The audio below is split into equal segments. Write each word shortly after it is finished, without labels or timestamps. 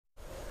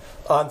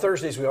On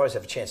Thursdays, we always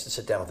have a chance to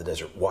sit down with the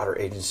Desert Water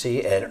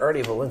Agency, and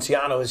Ernye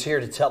Valenciano is here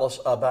to tell us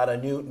about a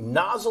new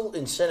Nozzle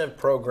incentive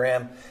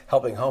program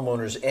helping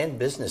homeowners and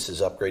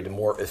businesses upgrade to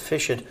more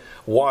efficient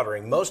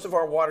watering. Most of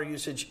our water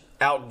usage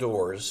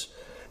outdoors,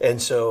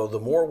 and so the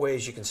more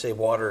ways you can save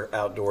water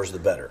outdoors, the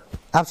better.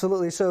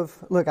 Absolutely. So,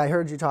 look, I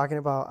heard you talking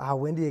about how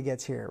windy it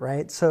gets here,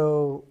 right?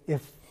 So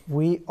if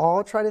we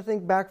all try to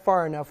think back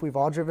far enough, we've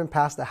all driven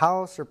past a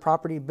house or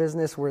property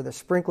business where the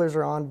sprinklers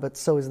are on, but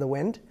so is the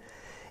wind.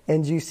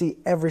 And you see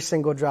every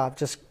single drop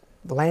just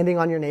landing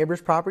on your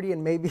neighbor's property,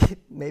 and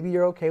maybe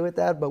you're okay with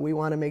that, but we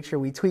want to make sure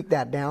we tweak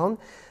that down.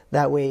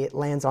 That way it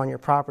lands on your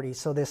property.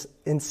 So this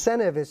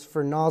incentive is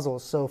for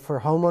nozzles. So for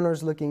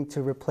homeowners looking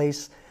to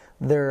replace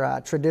their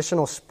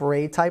traditional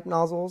spray type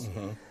nozzles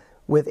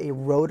with a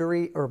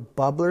rotary or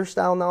bubbler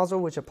style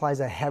nozzle, which applies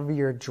a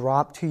heavier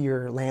drop to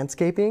your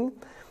landscaping.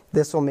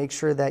 This will make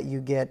sure that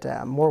you get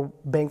more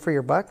bang for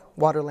your buck.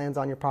 Water lands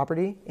on your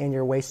property, and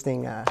you're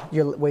wasting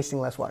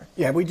less water.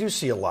 Yeah, we do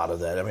see a lot of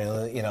that. I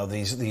mean, you know,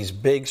 these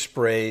big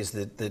sprays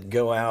that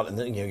go out, and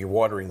then, you know, you're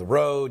watering the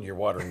road, you're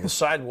watering the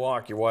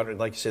sidewalk, you're watering,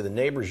 like you say, the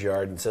neighbor's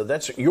yard, and so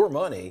that's your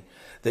money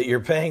that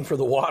you're paying for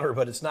the water,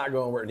 but it's not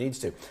going where it needs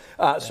to.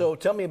 So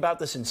tell me about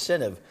this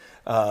incentive,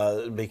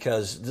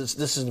 because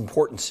this is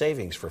important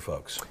savings for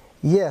folks.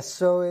 Yes,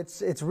 so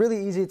it's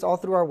really easy. It's all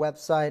through our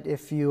website.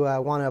 If you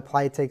want to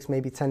apply, it takes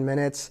maybe 10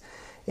 minutes.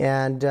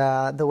 And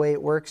the way it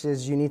works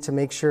is you need to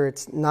make sure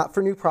it's not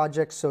for new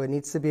projects, so it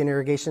needs to be an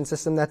irrigation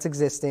system that's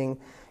existing.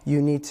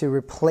 You need to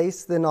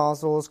replace the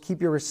nozzles,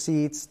 keep your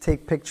receipts,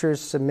 take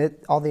pictures,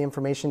 submit all the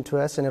information to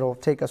us, and it'll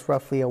take us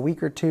roughly a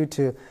week or two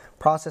to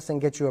process and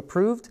get you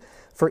approved.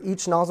 For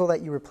each nozzle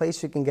that you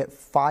replace, you can get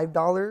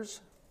 $5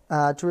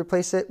 to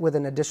replace it, with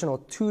an additional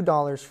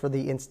 $2 for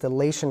the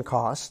installation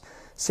cost.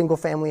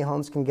 Single-family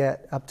homes can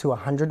get up to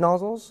 100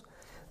 nozzles.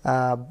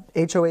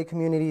 HOA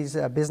communities,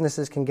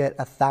 businesses can get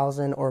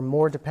 1,000 or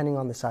more, depending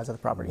on the size of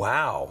the property.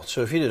 Wow!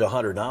 So if you did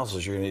 100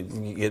 nozzles, you're going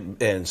to get,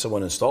 and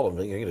someone installed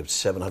them, you're going to get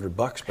 $700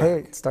 back. Hey,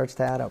 it starts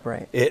to add up,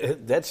 right?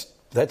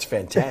 That's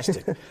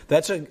fantastic.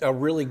 That's a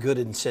really good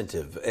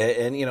incentive,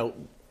 and you know,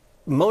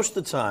 most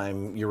of the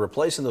time you're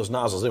replacing those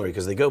nozzles anyway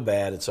because they go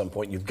bad at some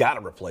point. You've got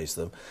to replace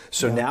them.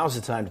 So now's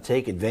the time to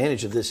take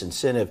advantage of this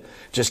incentive.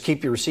 Just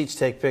keep your receipts,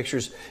 take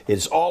pictures.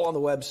 It's all on the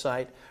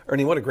website.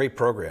 Ernye, what a great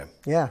program.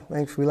 Yeah,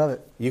 thanks. We love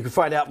it. You can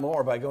find out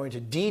more by going to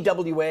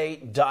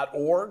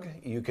dwa.org.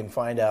 You can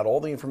find out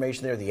all the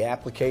information there. The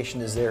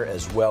application is there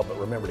as well. But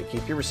remember to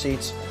keep your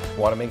receipts.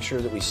 We want to make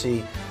sure that we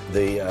see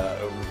the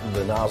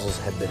nozzles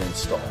have been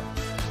installed.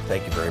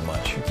 Thank you very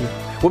much. Thank you.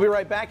 We'll be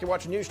right back. You're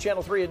watching News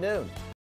Channel 3 at noon.